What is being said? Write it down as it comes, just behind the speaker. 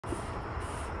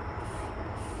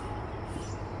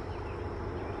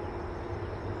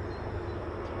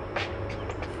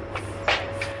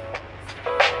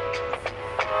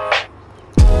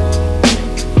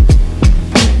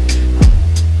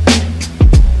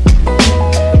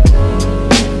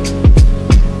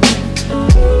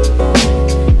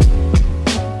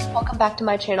back to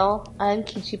my channel. I'm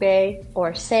Kichibe,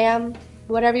 or Sam,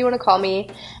 whatever you want to call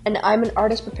me, and I'm an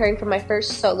artist preparing for my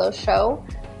first solo show.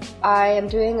 I am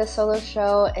doing a solo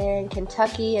show in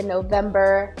Kentucky in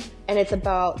November, and it's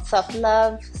about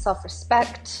self-love,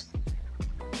 self-respect,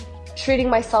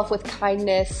 treating myself with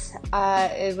kindness.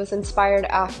 It was inspired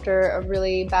after a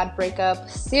really bad breakup,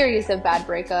 series of bad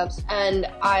breakups, and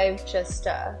I've just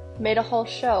made a whole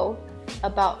show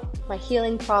about my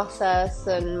healing process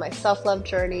and my self-love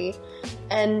journey.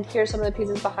 And here's some of the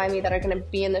pieces behind me that are going to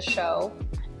be in the show.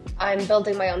 I'm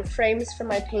building my own frames for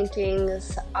my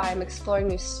paintings. I'm exploring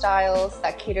new styles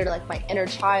that cater to like my inner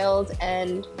child,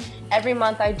 and every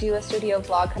month I do a studio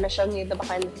vlog kind of showing you the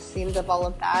behind the scenes of all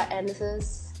of that. And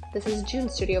this is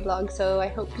June's studio vlog, so I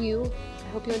hope you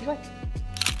enjoy.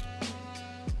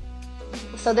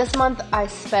 So this month I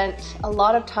spent a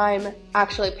lot of time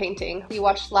actually painting. If you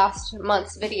watched last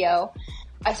month's video,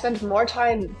 I spent more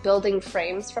time building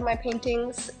frames for my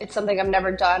paintings. It's something I've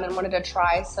never done and wanted to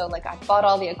try, so like I bought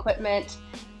all the equipment.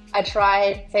 I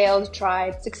tried, failed,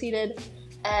 tried, succeeded,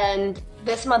 and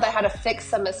this month I had to fix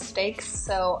some mistakes.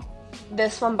 So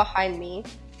this one behind me,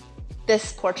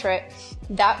 this portrait,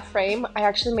 that frame, I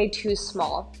actually made too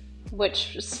small,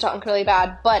 which stunk really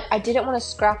bad, but I didn't want to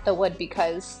scrap the wood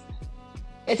because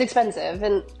it's expensive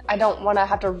and I don't want to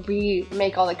have to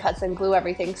remake all the cuts and glue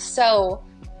everything. So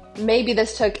maybe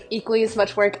this took equally as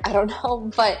much work, I don't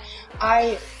know, but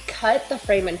I cut the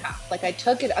frame in half. Like I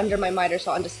took it under my miter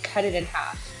saw and just cut it in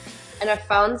half. And I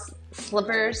found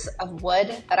slivers of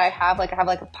wood that I have like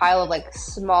a pile of like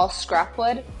small scrap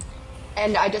wood.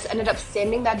 And I just ended up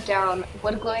sanding that down,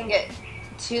 wood gluing it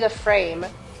to the frame,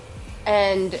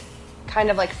 and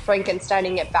kind of like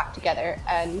Frankensteining it back together.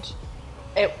 And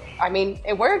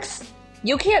it works.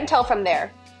 You can't tell from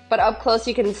there, but up close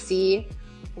you can see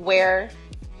where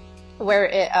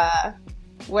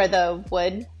the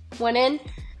wood went in.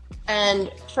 And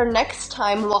for next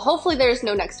time, well, hopefully there's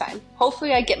no next time.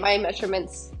 Hopefully I get my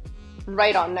measurements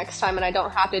right on next time and I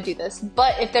don't have to do this.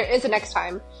 But if there is a next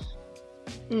time,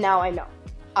 now I know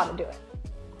how to do it.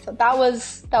 So that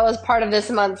was part of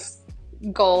this month's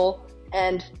goal,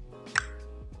 and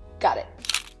got it.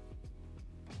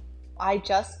 I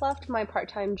just left my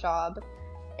part-time job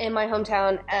in my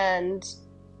hometown, and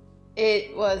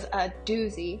it was a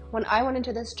doozy. When I went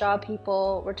into this job,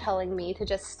 people were telling me to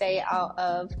just stay out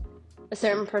of a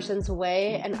certain person's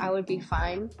way and I would be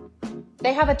fine.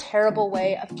 They have a terrible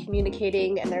way of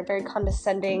communicating, and they're very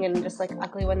condescending and just like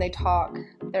ugly when they talk.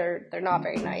 They're not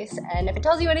very nice. And if it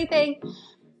tells you anything,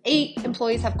 8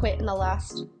 employees have quit in the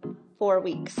last 4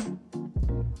 weeks.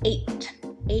 8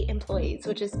 employees,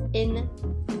 which is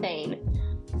insane.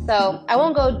 So I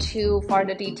won't go too far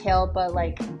into detail, but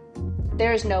like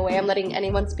there's no way I'm letting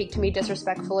anyone speak to me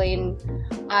disrespectfully, and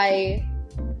I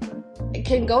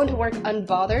can go into work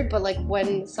unbothered, but like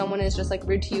when someone is just like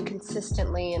rude to you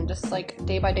consistently and just like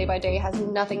day by day has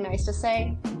nothing nice to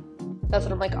say, that's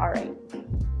when I'm like, all right,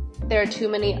 there are too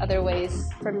many other ways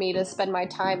for me to spend my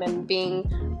time, and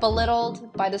being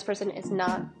belittled by this person is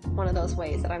not one of those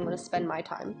ways that I'm going to spend my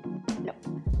time. No.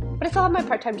 But I still have my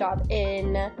part-time job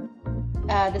in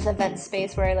this event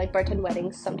space where I like bartend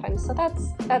weddings sometimes, so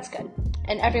that's good.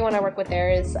 And everyone I work with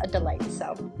there is a delight,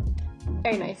 so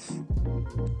very nice.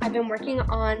 I've been working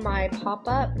on my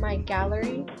pop-up, my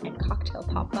gallery and cocktail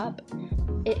pop-up.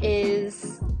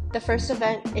 The first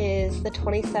event is the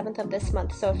 27th of this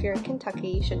month, so if you're in Kentucky,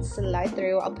 you should slide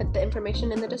through. I'll put the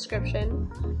information in the description.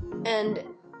 And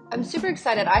I'm super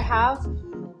excited. I have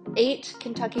 8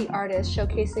 Kentucky artists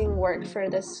showcasing work for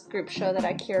this group show that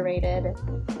I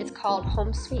curated. It's called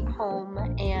Home Sweet Home,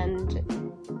 and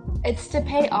it's to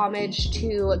pay homage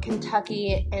to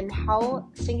Kentucky and how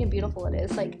stinking beautiful it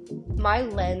is. Like, my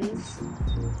lens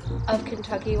of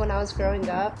Kentucky when I was growing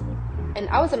up, and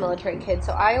I was a military kid,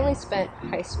 so I only spent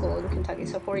high school in Kentucky,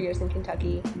 so 4 years in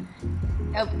Kentucky.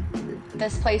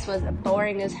 This place was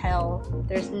boring as hell.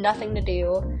 There's nothing to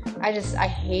do. I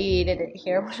hated it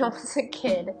here when I was a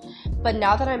kid. But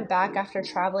now that I'm back after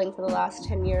traveling for the last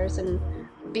 10 years and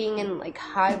being in like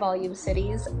high volume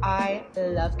cities, I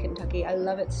love Kentucky. I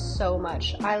love it so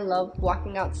much. I love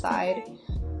walking outside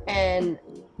and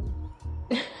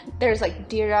there's like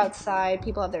deer outside,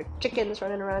 people have their chickens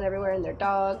running around everywhere and their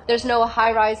dog. There's no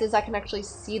high rises, I can actually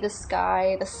see the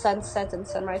sky. The sunsets and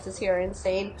sunrises here are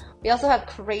insane. We also have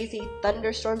crazy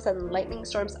thunderstorms and lightning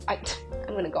storms. I'm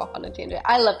gonna go off on a tangent.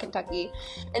 I love Kentucky.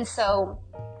 And so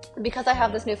because I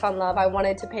have this newfound love, I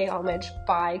wanted to pay homage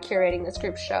by curating this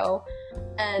group show.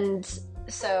 And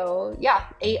so yeah,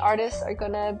 8 artists are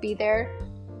gonna be there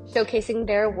showcasing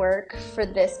their work for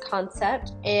this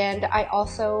concept, and I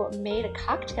also made a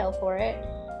cocktail for it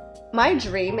My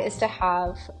dream is to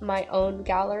have my own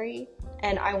gallery,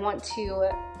 and I want to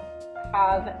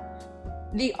have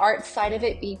the art side of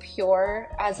it be pure,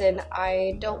 as in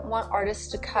I don't want artists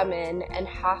to come in and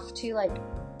have to like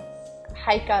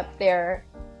hike up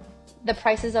the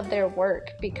prices of their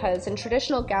work, because in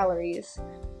traditional galleries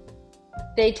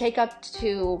they take up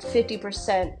to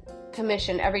 50%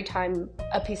 commission every time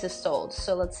a piece is sold.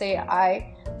 So let's say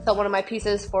I sell one of my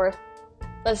pieces for,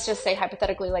 let's just say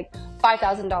hypothetically, like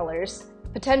 $5,000.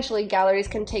 Potentially galleries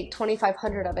can take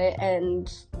 $2,500 of it,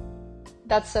 and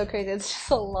that's so crazy. It's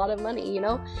just a lot of money, you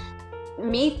know?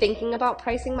 Me thinking about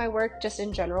pricing my work just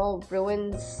in general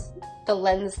ruins the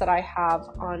lens that I have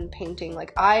on painting.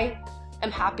 Like, I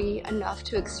am happy enough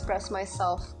to express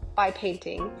myself by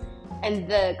painting, and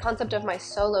the concept of my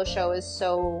solo show is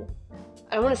so,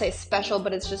 I don't want to say special,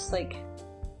 but it's just like,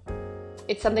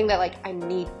 it's something that like I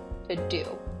need to do,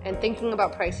 and thinking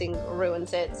about pricing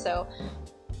ruins it. So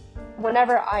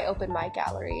whenever I open my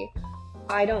gallery,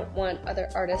 I don't want other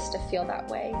artists to feel that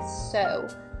way. So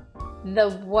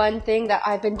the one thing that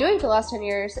I've been doing for the last 10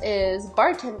 years is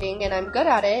bartending, and I'm good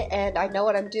at it and I know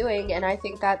what I'm doing, and I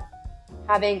think that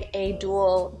having a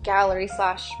dual gallery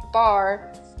slash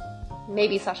bar,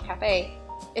 maybe slash cafe,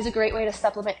 is a great way to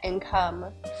supplement income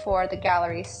for the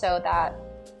gallery, so that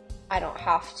I don't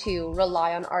have to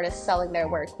rely on artists selling their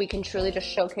work. We can truly just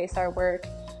showcase our work,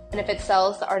 and if it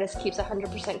sells, the artist keeps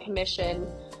 100% commission,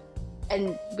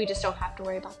 and we just don't have to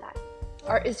worry about that.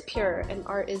 Art is pure, and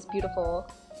art is beautiful,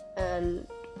 and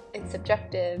it's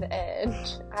subjective,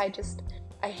 and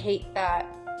I hate that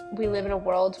we live in a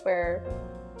world where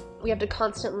we have to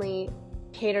constantly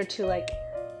cater to like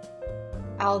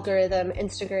algorithm,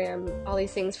 Instagram, all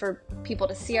these things for people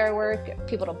to see our work,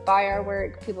 people to buy our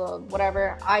work, people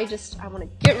whatever. I want to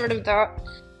get rid of that,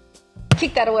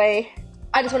 kick that away.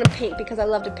 I just want to paint because I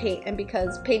love to paint, and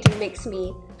because painting makes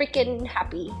me freaking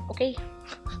happy, okay?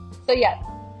 So yeah,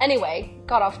 anyway,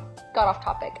 got off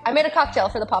topic. I made a cocktail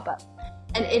for the pop-up,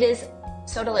 and it is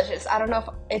so delicious. I don't know if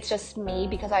it's just me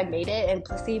because I made it and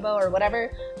placebo or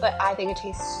whatever, but I think it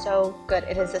tastes so good.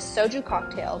 It is a soju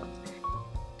cocktail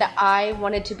that I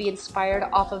wanted to be inspired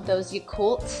off of those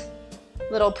Yakult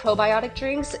little probiotic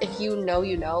drinks. If you know,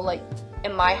 you know. Like,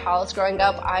 in my house growing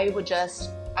up, I would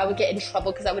get in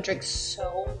trouble because I would drink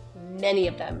so many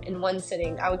of them in one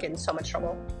sitting. I would get in so much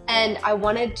trouble. And I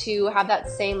wanted to have that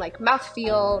same like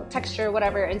mouthfeel, texture,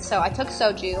 whatever. And so I took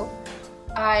soju.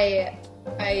 I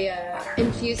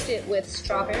infused it with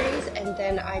strawberries, and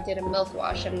then I did a milk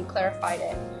wash and clarified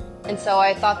it. And so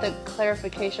I thought the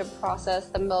clarification process,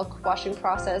 the milk washing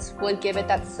process, would give it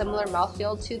that similar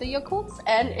mouthfeel to the Yakults,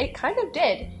 and it kind of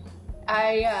did.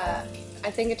 I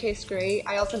think it tastes great.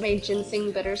 I also made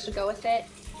ginseng bitters to go with it.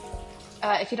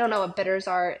 If you don't know what bitters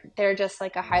are, they're just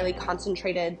like a highly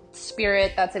concentrated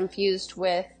spirit that's infused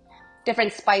with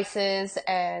different spices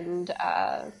and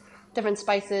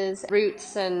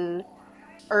roots and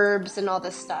herbs and all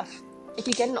this stuff. If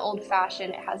you get an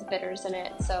old-fashioned, it has bitters in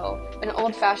it. So an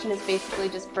old-fashioned is basically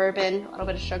just bourbon, a little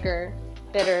bit of sugar,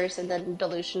 bitters, and then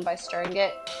dilution by stirring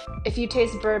it. If you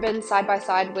taste bourbon side by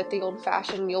side with the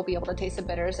old-fashioned, you'll be able to taste the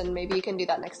bitters, and maybe you can do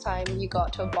that next time you go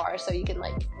out to a bar, so you can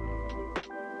like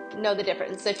know the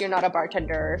difference if you're not a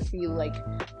bartender, or if you like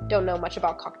don't know much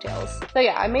about cocktails. So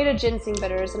yeah, I made a ginseng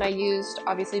bitters, and I used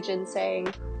obviously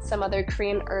ginseng, some other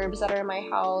Korean herbs that are in my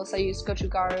house. I used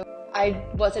gochugaru. I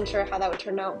wasn't sure how that would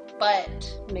turn out, but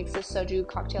it makes this soju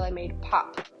cocktail I made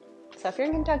pop. So if you're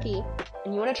in Kentucky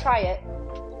and you want to try it,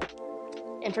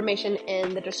 information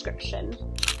in the description.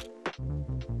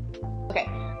 Okay,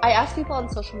 I asked people on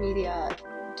social media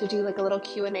to do like a little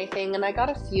Q&A thing, and I got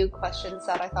a few questions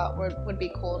that I thought would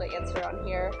be cool to answer on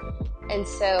here. And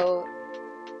so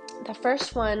the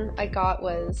first one I got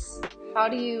was, how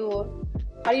do you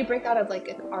break out of like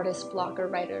an artist block or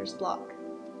writer's block?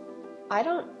 I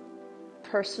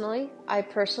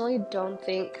personally don't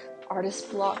think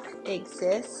artist block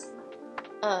exists,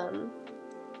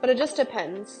 but it just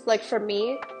depends. Like for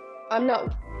me, I'm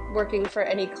not working for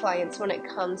any clients when it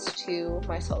comes to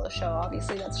my solo show.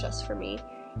 Obviously that's just for me.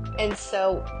 And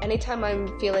so anytime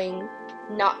I'm feeling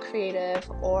not creative,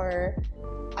 or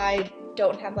I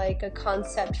don't have like a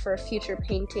concept for a future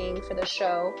painting for the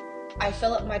show, I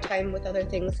fill up my time with other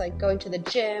things like going to the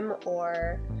gym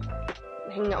or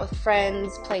hanging out with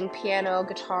friends, playing piano,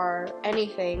 guitar,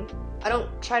 anything. I don't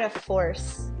try to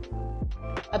force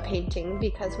a painting,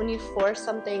 because when you force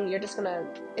something,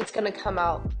 it's gonna come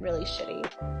out really shitty.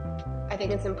 I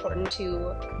think it's important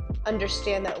to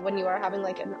understand that when you are having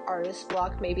like an artist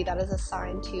block, maybe that is a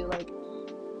sign to like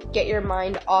get your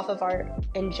mind off of art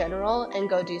in general and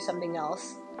go do something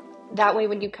else. That way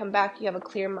when you come back, you have a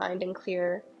clear mind and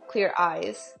clear clear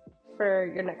eyes for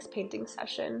your next painting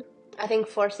session. I think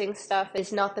forcing stuff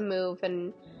is not the move,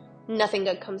 and nothing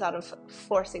good comes out of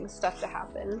forcing stuff to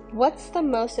happen. What's the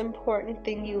most important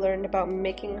thing you learned about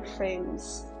making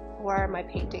frames for my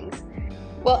paintings?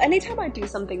 Well, anytime I do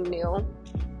something new,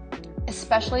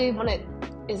 especially when it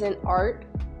isn't art,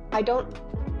 I don't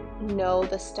know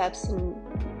the steps in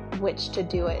which to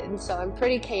do it, and so I'm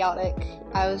pretty chaotic.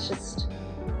 I was just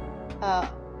a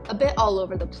bit all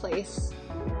over the place.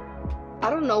 I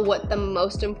don't know what the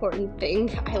most important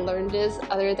thing I learned is,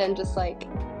 other than just like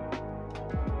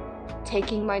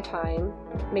taking my time,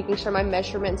 making sure my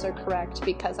measurements are correct,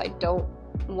 because I don't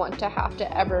want to have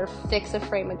to ever fix a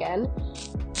frame again.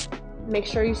 Make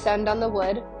sure you sand down the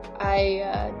wood.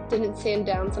 I didn't sand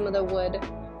down some of the wood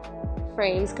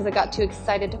frames because I got too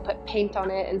excited to put paint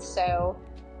on it, and so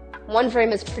one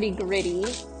frame is pretty gritty.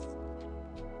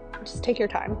 Just take your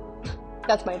time.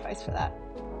 That's my advice for that.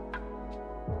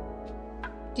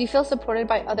 Do you feel supported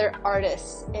by other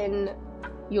artists in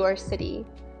your city?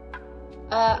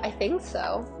 I think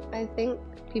so. I think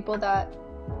people that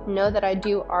know that I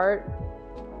do art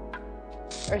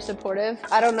are supportive.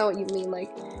 I don't know what you mean,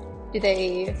 like, do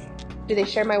they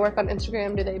share my work on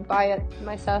Instagram? Do they buy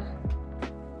my stuff?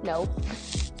 No,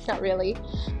 not really.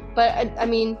 But I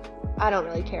mean, I don't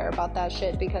really care about that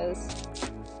shit, because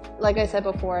like I said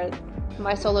before,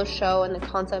 my solo show and the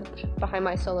concept behind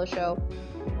my solo show,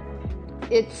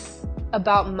 it's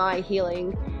about my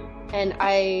healing, and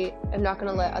I am not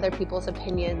going to let other people's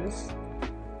opinions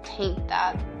taint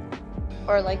that,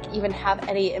 or like even have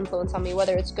any influence on me,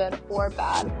 whether it's good or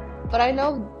bad. But I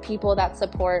know people that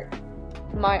support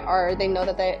my art, they know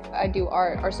that I do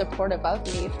art, are supportive of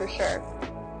me for sure.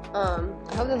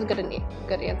 I hope that's a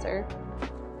good answer.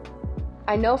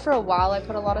 I know for a while I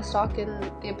put a lot of stock in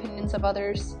the opinions of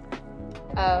others.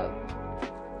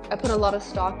 I put a lot of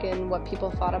stock in what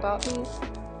people thought about me,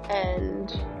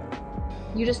 and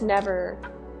you never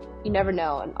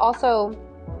know. And also,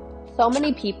 so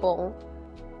many people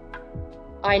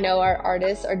I know are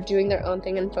artists, are doing their own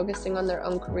thing and focusing on their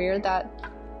own career, that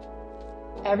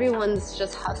everyone's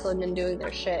just hustling and doing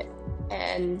their shit,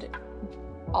 and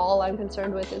all I'm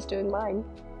concerned with is doing mine.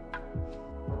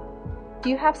 Do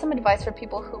you have some advice for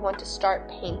people who want to start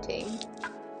painting?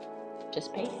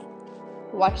 Just paint.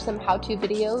 Watch some how-to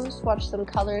videos, watch some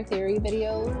color theory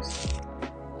videos,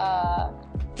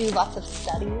 do lots of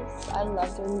studies. I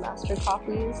love doing master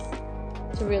copies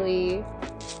to really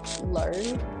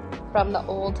learn from the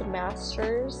old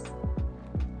masters.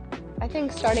 I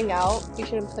think starting out, you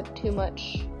shouldn't put too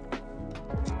much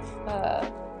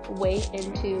weight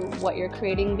into what you're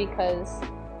creating, because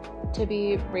to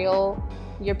be real,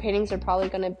 your paintings are probably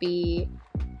going to be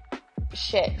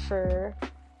shit for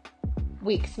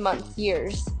weeks, months,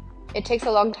 years. It takes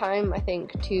a long time, I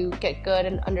think, to get good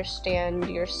and understand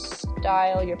your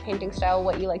style, your painting style,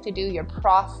 what you like to do, your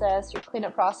process, your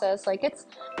cleanup process. Like,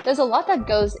 there's a lot that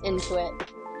goes into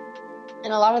it.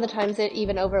 And a lot of the times it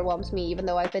even overwhelms me, even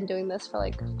though I've been doing this for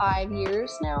like 5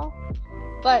 years now.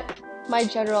 But my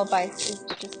general advice is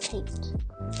to just paint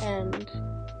and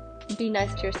be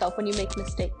nice to yourself when you make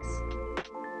mistakes.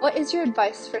 What is your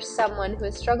advice for someone who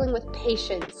is struggling with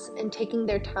patience and taking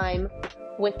their time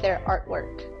with their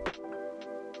artwork?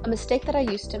 A mistake that I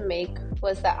used to make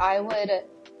was that I would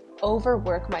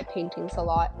overwork my paintings a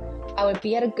lot. I would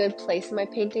be at a good place in my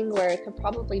painting where it could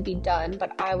probably be done,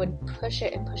 but I would push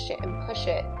it and push it and push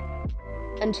it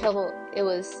until it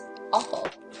was awful.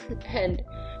 And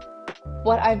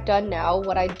what I've done now,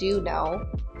 what I do now,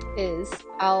 is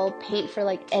I'll paint for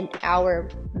like an hour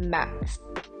max.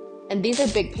 And these are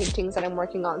big paintings that I'm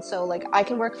working on, so like I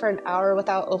can work for an hour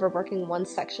without overworking one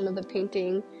section of the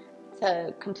painting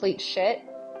to complete shit.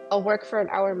 I'll work for an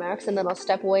hour max, and then I'll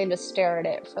step away and just stare at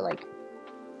it for like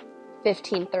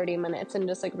 15-30 minutes and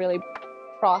just like really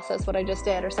process what I just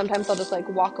did. Or sometimes I'll just like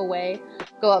walk away,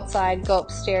 go outside, go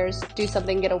upstairs, do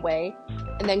something, get away,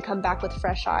 and then come back with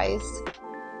fresh eyes.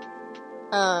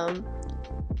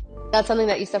 That's something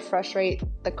that used to frustrate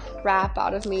the crap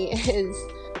out of me,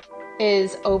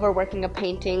 is overworking a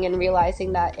painting and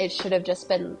realizing that it should have just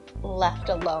been left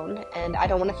alone, and I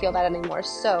don't want to feel that anymore.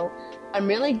 So I'm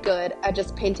really good at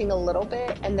just painting a little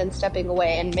bit and then stepping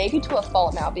away, and maybe to a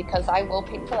fault now, because I will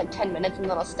paint for like 10 minutes and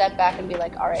then I'll step back and be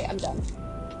like, alright, I'm done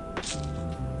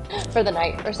for the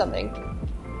night or something,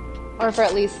 or for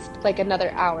at least like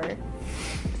another hour.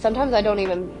 Sometimes I don't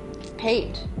even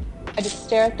paint. I just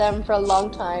stare at them for a long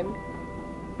time,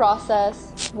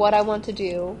 process what I want to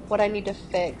do, what I need to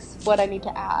fix, what I need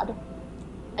to add,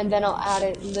 and then I'll add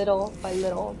it little by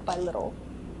little by little.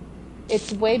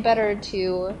 It's way better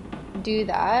to do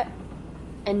that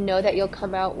and know that you'll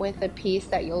come out with a piece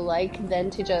that you'll like than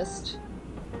to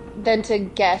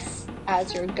guess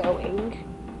as you're going.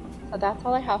 So that's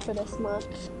all I have for this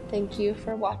month. Thank you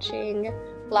for watching.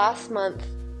 Last month,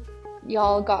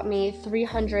 y'all got me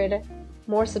 300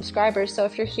 more subscribers, so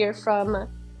if you're here from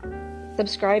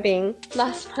subscribing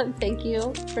last month, thank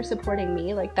you for supporting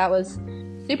me. Like, that was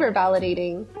super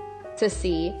validating to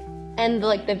see, and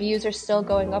like the views are still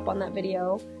going up on that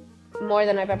video, more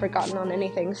than I've ever gotten on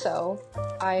anything, so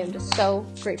I am just so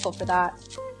grateful for that.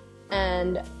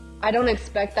 And I don't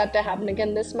expect that to happen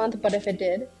again this month, but if it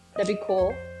did, that'd be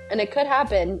cool. And it could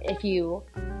happen if you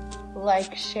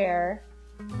like, share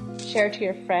to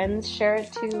your friends, share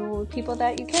it to people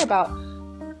that you care about,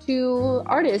 to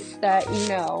artists that you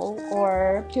know,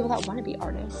 or people that want to be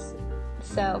artists.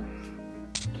 So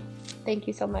thank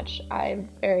you so much. I'm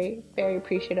very, very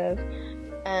appreciative,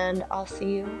 and I'll see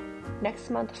you next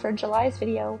month for July's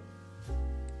video.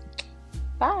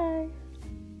 Bye!